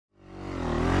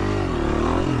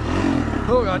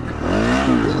Oh God.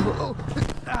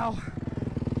 Ow.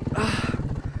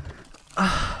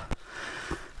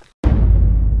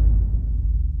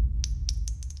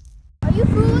 Are you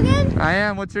Fooligan? I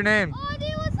am. What's your name? Oh, dude,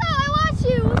 what's up? I watch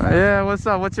you. What's up? Yeah, what's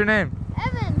up? What's your name?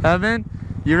 Evan. Evan?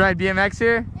 You ride BMX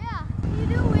here? Yeah. Can you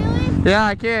do wheelies? Yeah,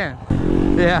 I can.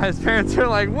 Yeah, his parents are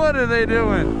like, what are they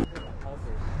doing?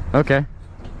 Okay.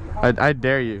 I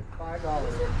dare you.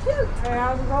 Hey,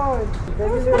 how's it going? Cute.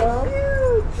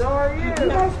 So are you? You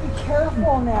guys be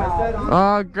careful now.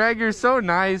 Oh, Greg, you're so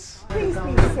nice. Please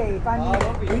be safe. I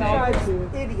mean, we try to.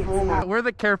 Idiots now. We're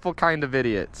the careful kind of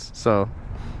idiots, so.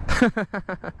 Just be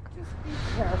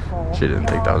careful. She didn't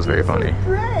think that was very funny.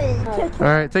 Great. All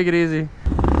right, take it easy.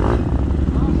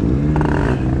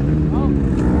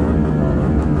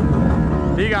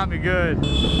 He got me good.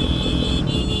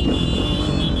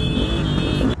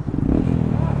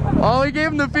 Oh, he gave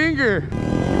him the finger.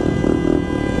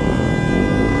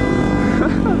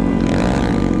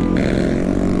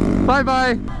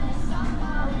 Bye-bye.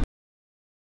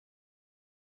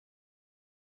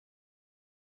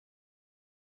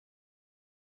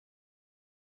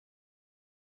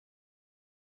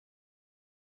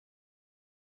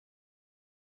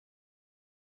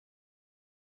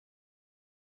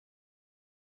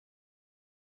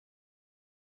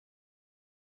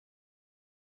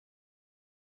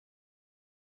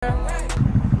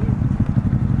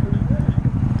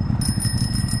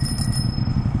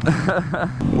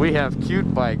 We have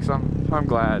cute bikes. I'm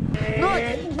glad.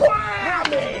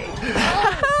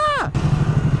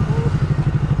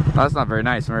 That's not very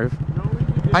nice, Merv.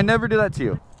 I never do that to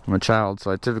you. I'm a child,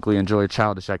 so I typically enjoy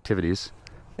childish activities.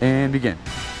 And begin.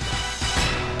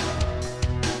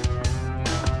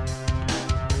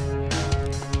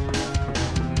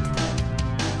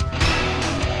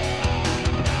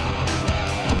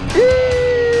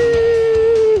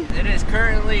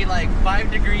 Currently like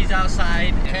 5 degrees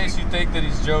outside. In case you think that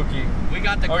he's joking. We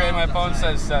got the Groms. Okay, my phone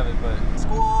says 7, but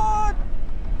squad.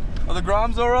 Are the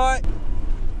Groms all right?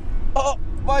 Oh,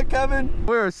 bye, Kevin.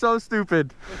 We're so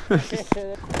stupid.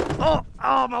 oh,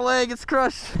 my leg, it's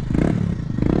crushed.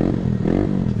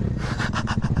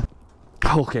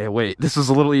 Okay, wait. This was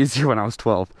a little easier when I was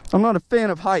 12. I'm not a fan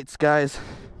of heights, guys.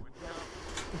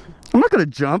 I'm not gonna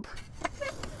jump.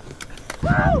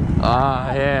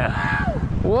 Ah, yeah.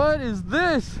 What is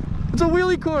this? It's a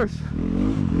wheelie course.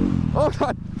 Oh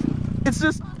God, it's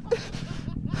just,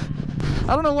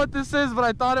 I don't know what this is, but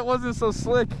I thought it wasn't so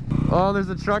slick. Oh, there's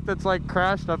a truck that's like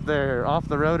crashed up there off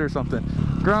the road or something.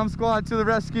 Grom squad to the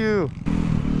rescue.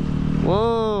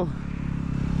 Whoa.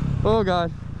 Oh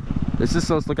God. It's just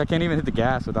so slick. I can't even hit the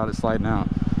gas without it sliding out.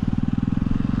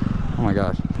 Oh my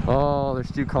gosh. Oh,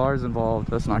 there's 2 cars involved.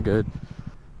 That's not good.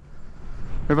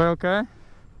 Everybody okay?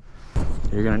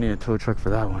 You're gonna need a tow truck for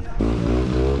that one.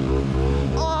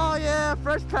 Oh yeah,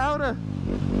 fresh powder.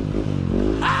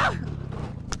 Ah!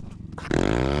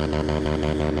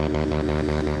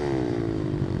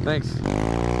 Thanks.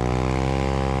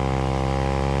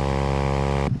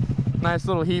 Nice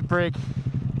little heat brake.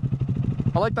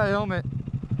 I like that helmet.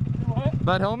 What?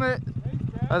 That helmet?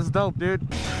 Thanks, that's dope, dude.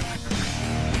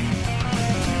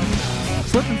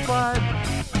 Slip and slide.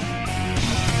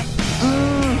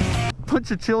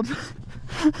 Bunch of children.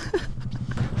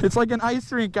 It's like an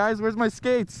ice rink, guys. Where's my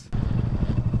skates?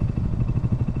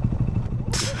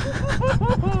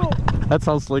 That's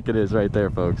how slick it is right there,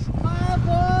 folks.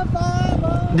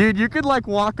 Dude, you could like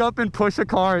walk up and push a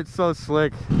car. It's so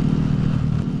slick.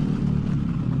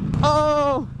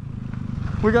 Oh,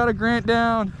 we got a Grant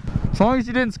down. As long as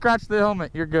you didn't scratch the helmet,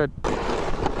 you're good.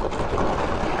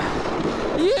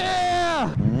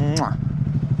 Yeah!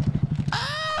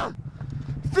 Ah!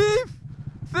 Thief!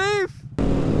 Thief!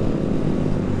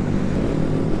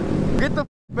 Get the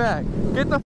back. Get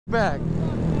the back.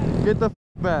 Get the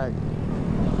back.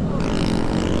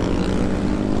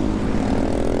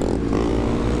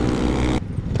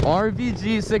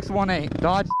 RVG 618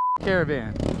 Dodge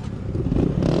Caravan.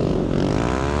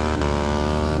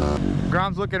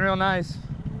 Grom's looking real nice.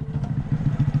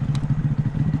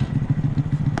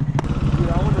 Dude,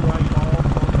 I want to ride Carl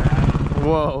so bad.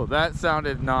 Whoa, that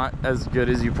sounded not as good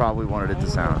as you probably wanted it to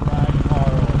sound.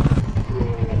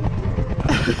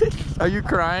 Are you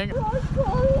crying?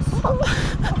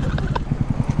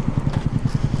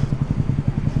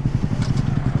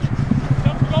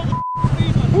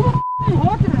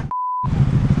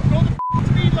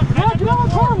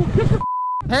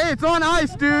 Hey, it's on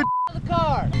ice, dude. The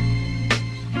car.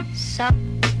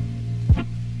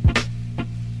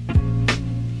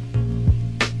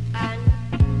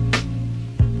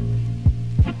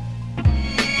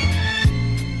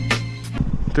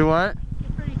 Do what?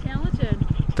 You're pretty talented.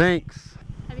 Thanks.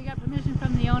 permission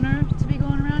from the owner to be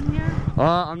going around here?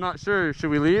 I'm not sure. Should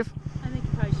we leave? I think you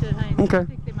probably should, honey. Okay. I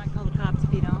think they might call the cops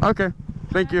if you don't. Okay.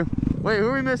 Thank you. Wait, who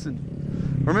are we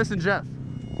missing? We're missing Jeff. Can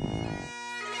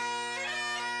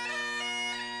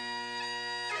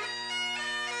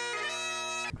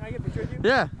I get a picture with you?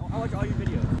 Yeah. I watch all your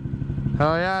videos.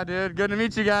 Oh yeah, dude. Good to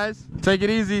meet you guys. Take it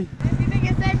easy. Do you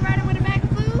think it's safe riding with a bag of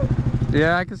food?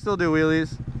 Yeah, I can still do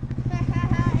wheelies.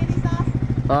 Any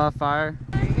sauce? Fire.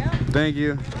 There you go. Thank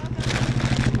you.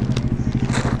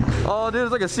 Oh, dude,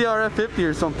 it's like a CR500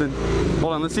 or something.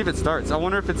 Hold on, let's see if it starts. I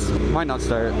wonder if it's might not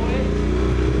start.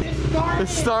 It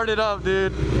started up,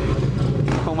 dude.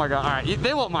 Oh my god. All right,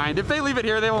 they won't mind if they leave it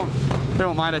here. They won't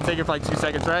mind. I take it for like 2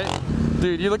 seconds, right?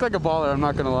 Dude, you look like a baller. I'm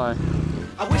not gonna lie.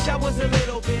 I wish I was a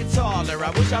little bit taller.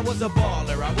 I wish I was a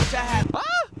baller. I wish I had. Ah!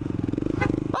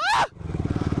 Ah!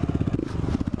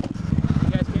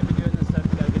 You guys can't be doing this stuff.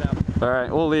 You gotta get out. All right,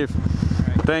 we'll leave.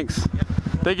 Right. Thanks. Yep.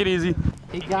 Take it easy.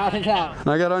 He got it out.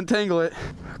 I gotta untangle it.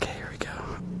 Okay, here we go.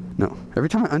 No, every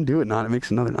time I undo it, it makes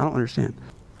another. I don't understand.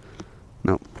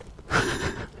 No.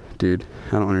 Dude,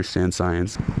 I don't understand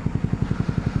science.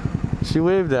 She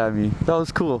waved at me. That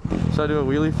was cool. Should I do a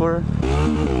wheelie for her?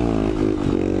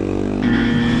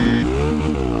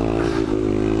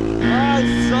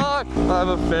 I suck. I'm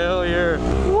a failure.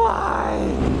 Why?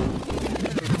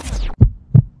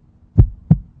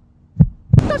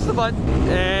 Touch the button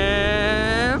and.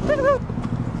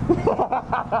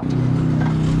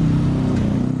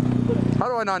 How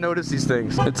do I not notice these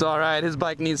things? It's all right. His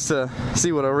bike needs to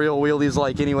see what a real wheelie's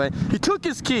like anyway. He took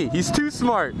his key. He's too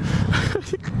smart.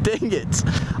 Dang it.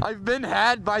 I've been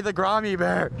had by the Grommy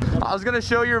bear. I was going to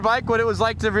show your bike what it was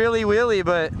like to really wheelie,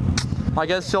 but I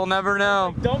guess you'll never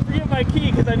know. Don't forget my key,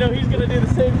 because I know he's gonna do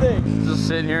the same thing. Just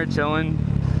sitting here chilling,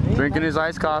 drinking his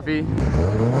iced coffee.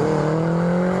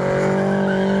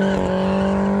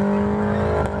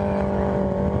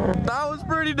 That was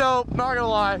pretty dope, not gonna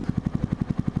lie.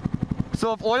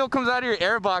 So if oil comes out of your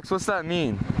airbox, what's that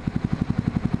mean?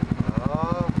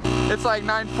 It's like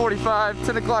 9:45,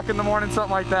 10 o'clock in the morning,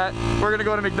 something like that. We're gonna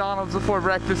go to McDonald's before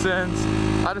breakfast ends.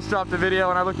 I just dropped a video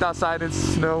and I looked outside and it's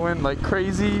snowing like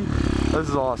crazy. This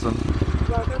is awesome.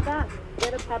 Welcome back.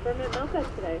 Get a peppermint milk ice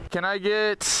today. Can I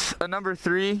get a number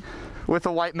 3 with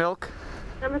a white milk?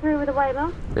 Number 3 with a white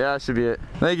milk? Yeah, that should be it.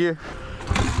 Thank you.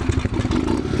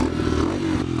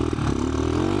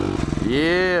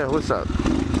 Yeah, what's up?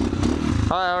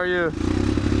 Hi, how are you?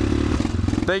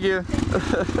 Thank you.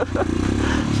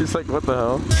 She's like, what the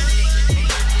hell?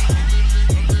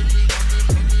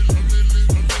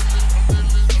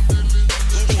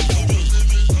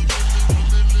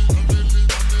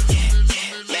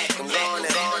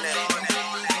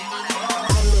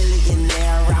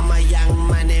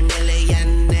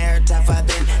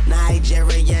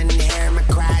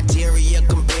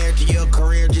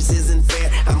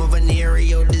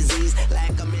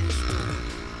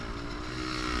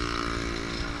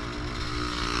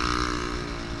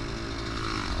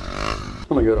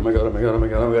 Oh my god, oh my god, oh my god, oh my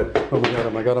god, oh my god, oh my god,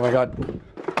 oh my god, oh my god.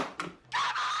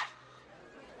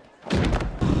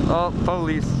 Oh,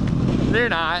 police. They're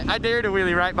not. I dared to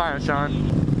wheelie right by him, Sean.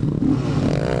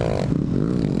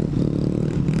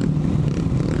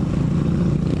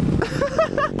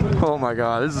 Oh my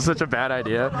god, this is such a bad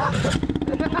idea.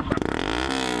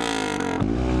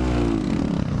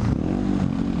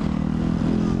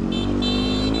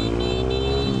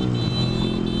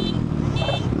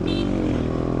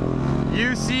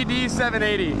 UCD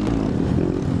 780.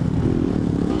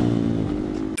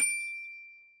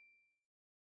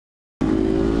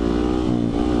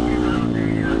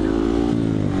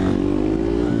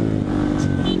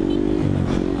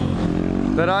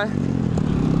 Did I?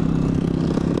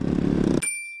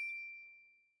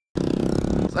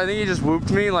 I think he just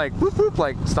whooped me, like whoop whoop,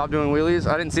 like stop doing wheelies.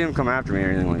 I didn't see him come after me or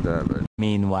anything like that, but.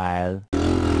 Meanwhile.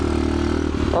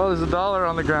 Oh, there's $1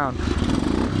 on the ground.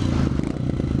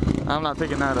 I'm not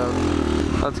picking that up.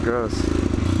 That's gross.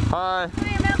 Hi.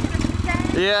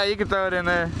 Yeah, you can throw it in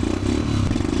there.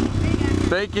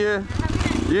 Thank you.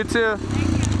 You too.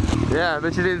 Yeah, I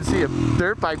bet you didn't see a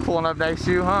dirt bike pulling up next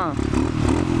to you, huh?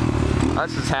 That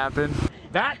just happened.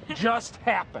 That just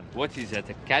happened. What is that,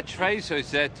 a catchphrase or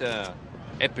is that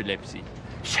epilepsy?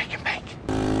 Shake and bake.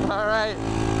 All right,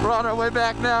 we're on our way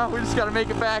back now. We just gotta make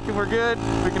it back and we're good.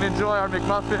 We can enjoy our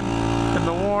McMuffin in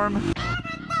the warm.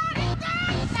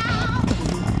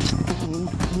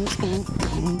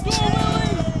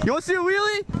 You wanna see a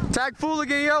wheelie? Tag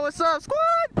Fooligan, yo, what's up,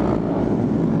 squad?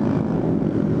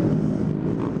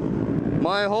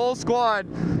 My whole squad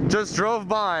just drove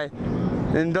by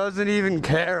and doesn't even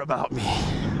care about me.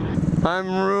 I'm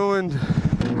ruined.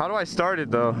 How do I start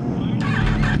it though?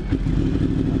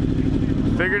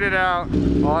 Figured it out.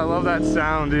 Oh, I love that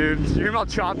sound, dude. You hear how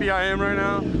choppy I am right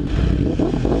now?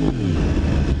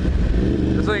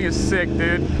 This thing is sick,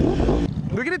 dude.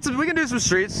 We can do some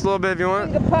streets a little bit if you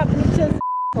want.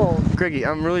 Craigie,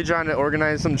 I'm really trying to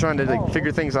organize. I'm trying to like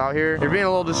figure things out here. You're being a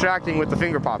little distracting with the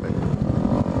finger popping.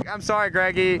 I'm sorry,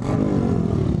 Greggy.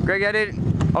 Greg, I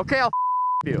didn't. Okay, I'll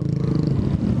you.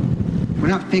 We're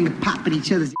not finger popping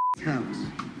each other's toes.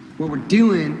 What we're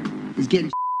doing is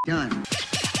getting done.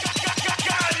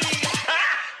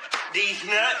 These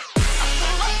nuts.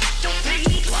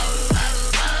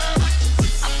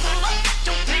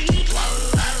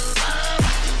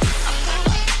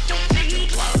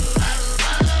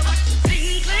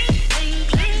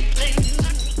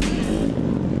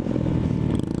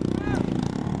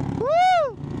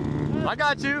 I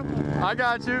got you. I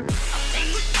got you.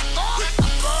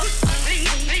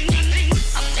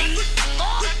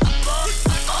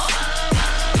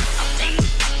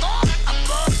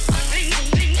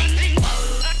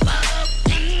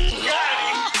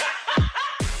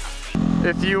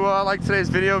 If you like today's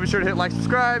video, be sure to hit like,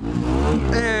 subscribe,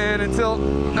 and until,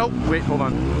 nope, wait, hold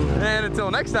on. And until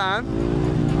next time,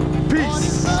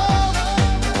 peace.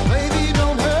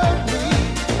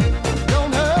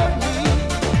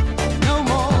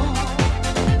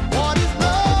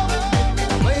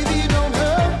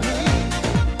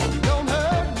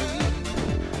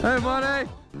 Hey, buddy.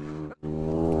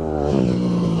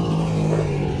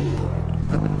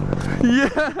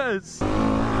 Yes.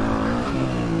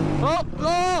 Oh,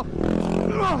 oh.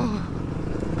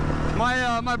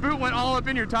 My boot went all up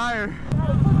in your tire.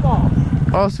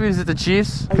 Oh, sweet. Is it the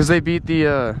Chiefs? Because they beat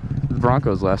the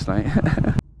Broncos last night.